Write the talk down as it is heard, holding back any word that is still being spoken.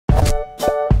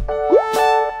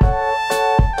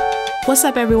What's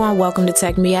up everyone, welcome to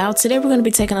Tech Me Out. Today we're going to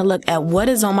be taking a look at what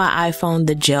is on my iPhone,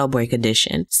 the Jailbreak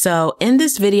Edition. So in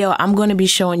this video, I'm going to be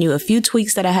showing you a few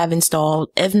tweaks that I have installed,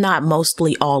 if not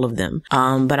mostly all of them.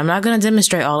 But I'm not going to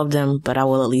demonstrate all of them, but I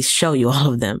will at least show you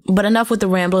all of them. But enough with the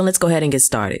rambling, let's go ahead and get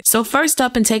started. So first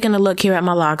up, and taking a look here at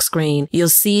my lock screen, you'll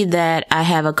see that I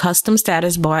have a custom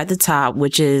status bar at the top,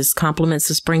 which is compliments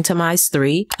of Spring to Mice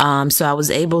 3. So I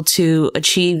was able to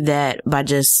achieve that by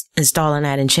just installing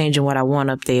that and changing what I want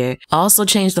up there. Also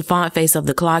changed the font face of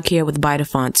the clock here with Bita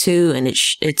Font 2, and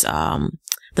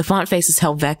the font face is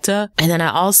Helvetica. And then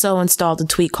I also installed a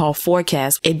tweak called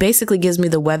Forecast. It basically gives me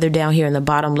the weather down here in the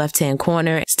bottom left-hand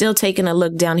corner. Still taking a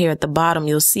look down here at the bottom,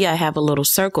 you'll see I have a little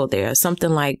circle there, something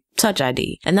like Touch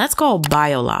ID. And that's called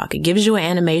BioLock. It gives you an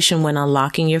animation when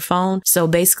unlocking your phone. So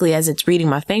basically, as it's reading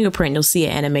my fingerprint, you'll see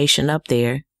an animation up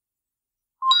there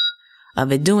of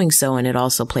it doing so, and it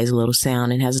also plays a little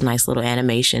sound and has a nice little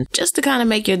animation just to kind of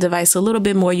make your device a little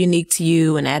bit more unique to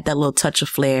you and add that little touch of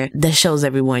flair that shows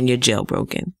everyone you're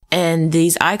jailbroken. And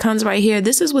these icons right here,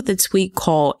 this is with a tweak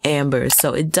called Amber.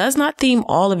 So it does not theme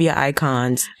all of your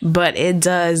icons, but it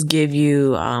does give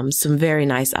you some very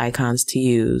nice icons to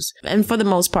use. And for the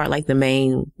most part, like the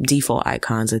main default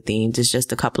icons are themed. It's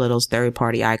just a couple of those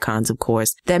third-party icons, of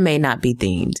course, that may not be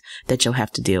themed that you'll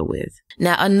have to deal with.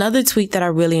 Now, another tweak that I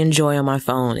really enjoy on my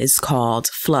phone is called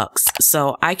Flux.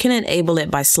 So I can enable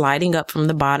it by sliding up from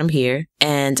the bottom here,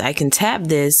 and I can tap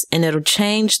this and it'll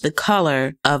change the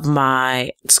color of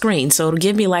my screen. So it'll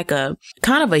give me like a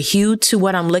kind of a hue to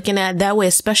what I'm looking at. That way,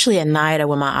 especially at night or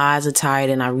when my eyes are tired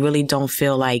and I really don't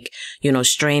feel like,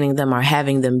 straining them or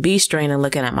having them be strained and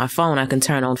looking at my phone, I can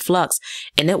turn on Flux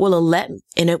and it will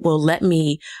let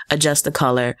me adjust the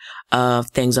color of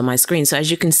things on my screen. So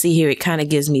as you can see here, it kind of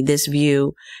gives me this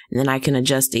view, and then I can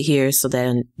adjust it here so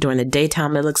that during the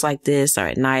daytime it looks like this, or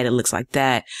at night it looks like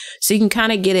that. So you can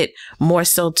kind of get it more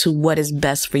so to what is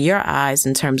best for your eyes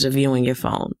in terms of viewing your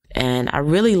phone. And I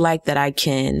really like that I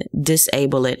can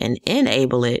disable it and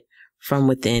enable it from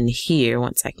within here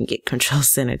once I can get Control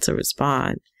Center to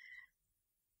respond.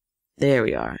 There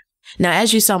we are. Now,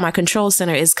 as you saw, my control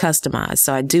center is customized.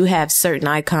 So I do have certain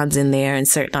icons in there and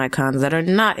certain icons that are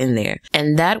not in there.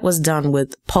 And that was done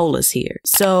with Polus here.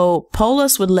 So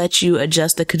Polus would let you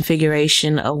adjust the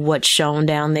configuration of what's shown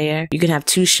down there. You can have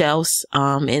 2 shelves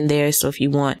in there. So if you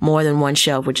want more than 1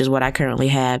 shelf, which is what I currently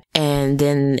have, and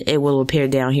then it will appear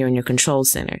down here in your control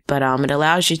center. But it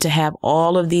allows you to have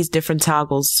all of these different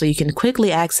toggles so you can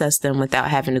quickly access them without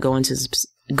having to go into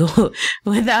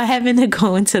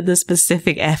the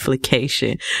specific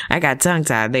application. I got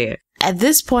tongue-tied there. At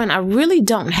this point, I really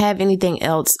don't have anything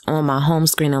else on my home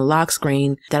screen and lock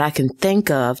screen that I can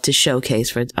think of to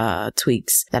showcase for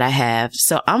tweaks that I have.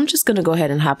 So I'm just going to go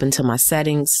ahead and hop into my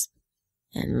settings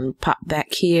and pop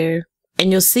back here.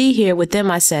 And you'll see here within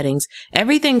my settings,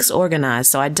 everything's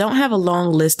organized. So I don't have a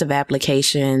long list of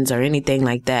applications or anything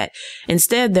like that.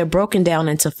 Instead, they're broken down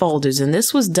into folders. And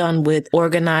this was done with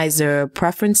organized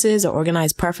preferences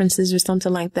or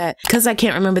something like that. Because I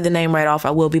can't remember the name right off,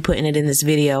 I will be putting it in this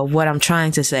video, what I'm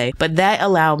trying to say. But that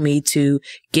allowed me to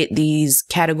get these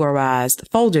categorized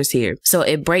folders here. So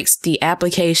it breaks the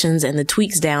applications and the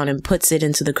tweaks down and puts it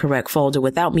into the correct folder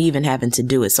without me even having to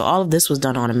do it. So all of this was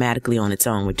done automatically on its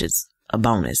own, which is a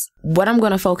bonus. What I'm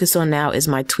going to focus on now is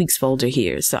my tweaks folder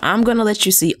here. So I'm going to let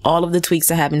you see all of the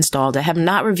tweaks I have installed. I have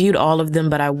not reviewed all of them,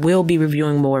 but I will be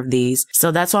reviewing more of these.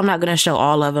 So that's why I'm not going to show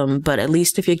all of them. But at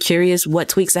least if you're curious what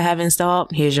tweaks I have installed,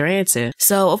 here's your answer.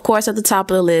 So of course, at the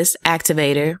top of the list,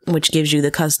 Activator, which gives you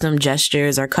the custom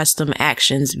gestures or custom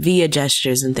actions via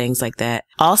gestures and things like that.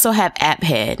 Also have App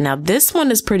Head. Now this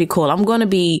one is pretty cool. I'm going to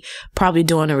be probably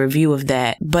doing a review of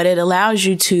that, but it allows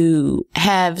you to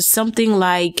have something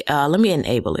like, let me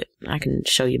enable it. I can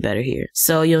show you better here.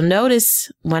 So you'll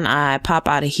notice when I pop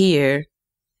out of here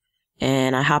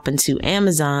and I hop into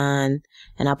Amazon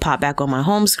and I pop back on my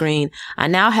home screen, I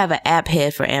now have an app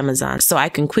head for Amazon. So I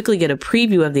can quickly get a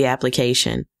preview of the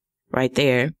application right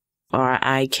there, or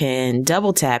I can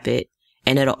double tap it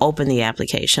and it'll open the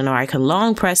application, or I can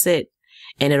long press it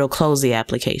and it'll close the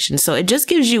application. So it just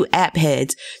gives you app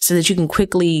heads so that you can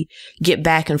quickly get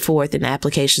back and forth in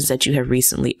applications that you have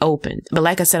recently opened. But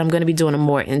like I said, I'm going to be doing a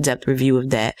more in-depth review of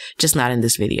that, just not in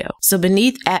this video. So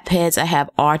beneath app heads, I have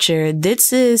Archer.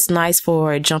 This is nice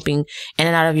for jumping in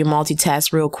and out of your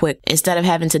multitask real quick. Instead of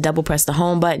having to double press the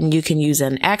home button, you can use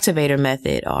an activator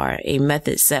method or a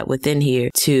method set within here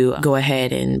to go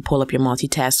ahead and pull up your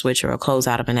multitask switch or close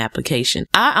out of an application.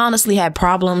 I honestly had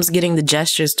problems getting the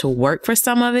gestures to work for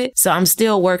some of it. So I'm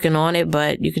still working on it,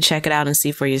 but you can check it out and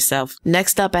see for yourself.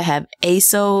 Next up, I have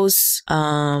ASOS.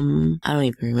 I don't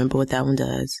even remember what that one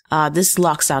does. This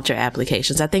locks out your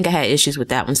applications. I think I had issues with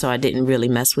that one, so I didn't really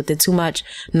mess with it too much,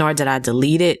 nor did I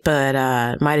delete it, but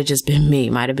it might have just been me.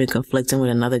 Might have been conflicting with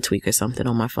another tweak or something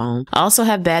on my phone. I also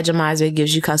have Badgemizer. It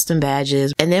gives you custom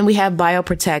badges. And then we have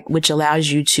BioProtect, which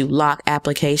allows you to lock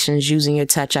applications using your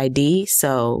Touch ID.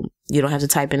 So you don't have to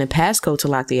type in a passcode to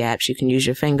lock the apps. You can use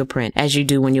your fingerprint as you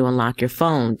do when you unlock your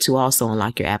phone to also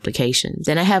unlock your applications.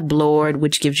 Then I have Blurred,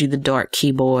 which gives you the dark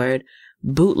keyboard.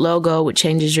 Boot Logo, which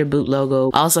changes your boot logo.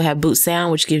 I also have Boot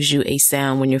Sound, which gives you a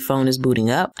sound when your phone is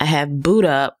booting up. I have Boot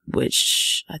Up,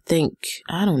 which I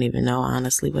don't even know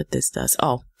honestly what this does.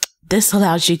 Oh, this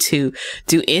allows you to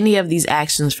do any of these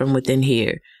actions from within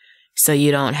here. So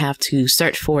you don't have to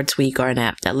search for a tweak or an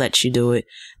app that lets you do it.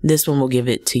 This one will give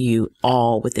it to you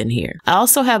all within here. I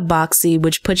also have Boxy,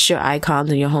 which puts your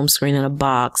icons on your home screen in a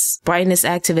box. Brightness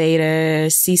Activator,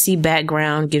 CC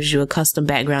Background gives you a custom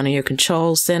background in your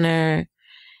control center.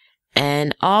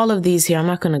 And all of these here, I'm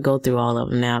not going to go through all of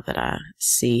them now that I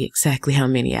see exactly how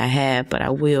many I have, but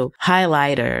I will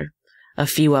highlight a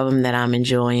few of them that I'm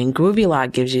enjoying. Groovy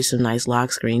Lock gives you some nice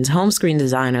lock screens. Home Screen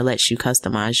Designer lets you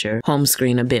customize your home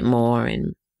screen a bit more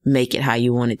and make it how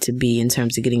you want it to be in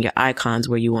terms of getting your icons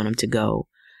where you want them to go.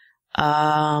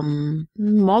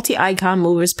 Multi-icon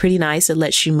mover is pretty nice. It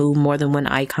lets you move more than one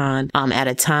icon at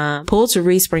a time. Pull to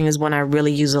respring is one I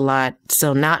really use a lot.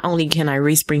 So not only can I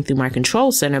respring through my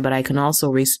control center, but I can also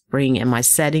respring in my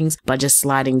settings by just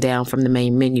sliding down from the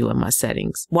main menu of my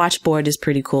settings. Watchboard is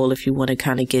pretty cool if you want to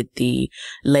kind of get the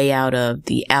layout of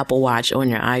the Apple Watch on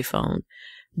your iPhone.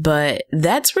 But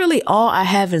that's really all I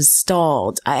have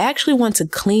installed. I actually want to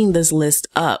clean this list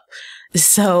up.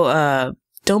 So,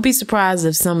 don't be surprised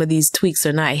if some of these tweaks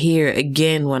are not here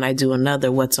again when I do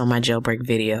another What's on My Jailbreak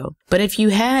video. But if you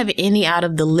have any out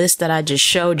of the list that I just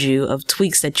showed you of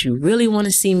tweaks that you really want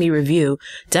to see me review,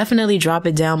 definitely drop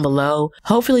it down below.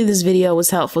 Hopefully this video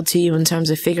was helpful to you in terms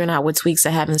of figuring out what tweaks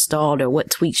I have installed or what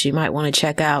tweaks you might want to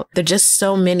check out. There are just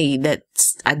so many that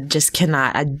I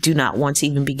do not want to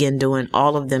even begin doing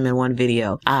all of them in one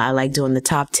video. I like doing the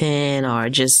top 10 or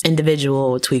just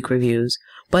individual tweak reviews.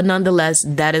 But nonetheless,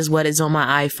 that is what is on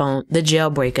my iPhone, the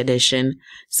Jailbreak Edition.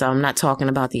 So I'm not talking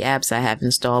about the apps I have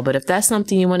installed, but if that's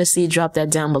something you want to see, drop that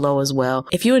down below as well.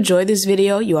 If you enjoyed this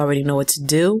video, you already know what to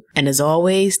do. And as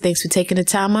always, thanks for taking the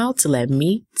time out to let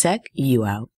me tech you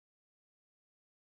out.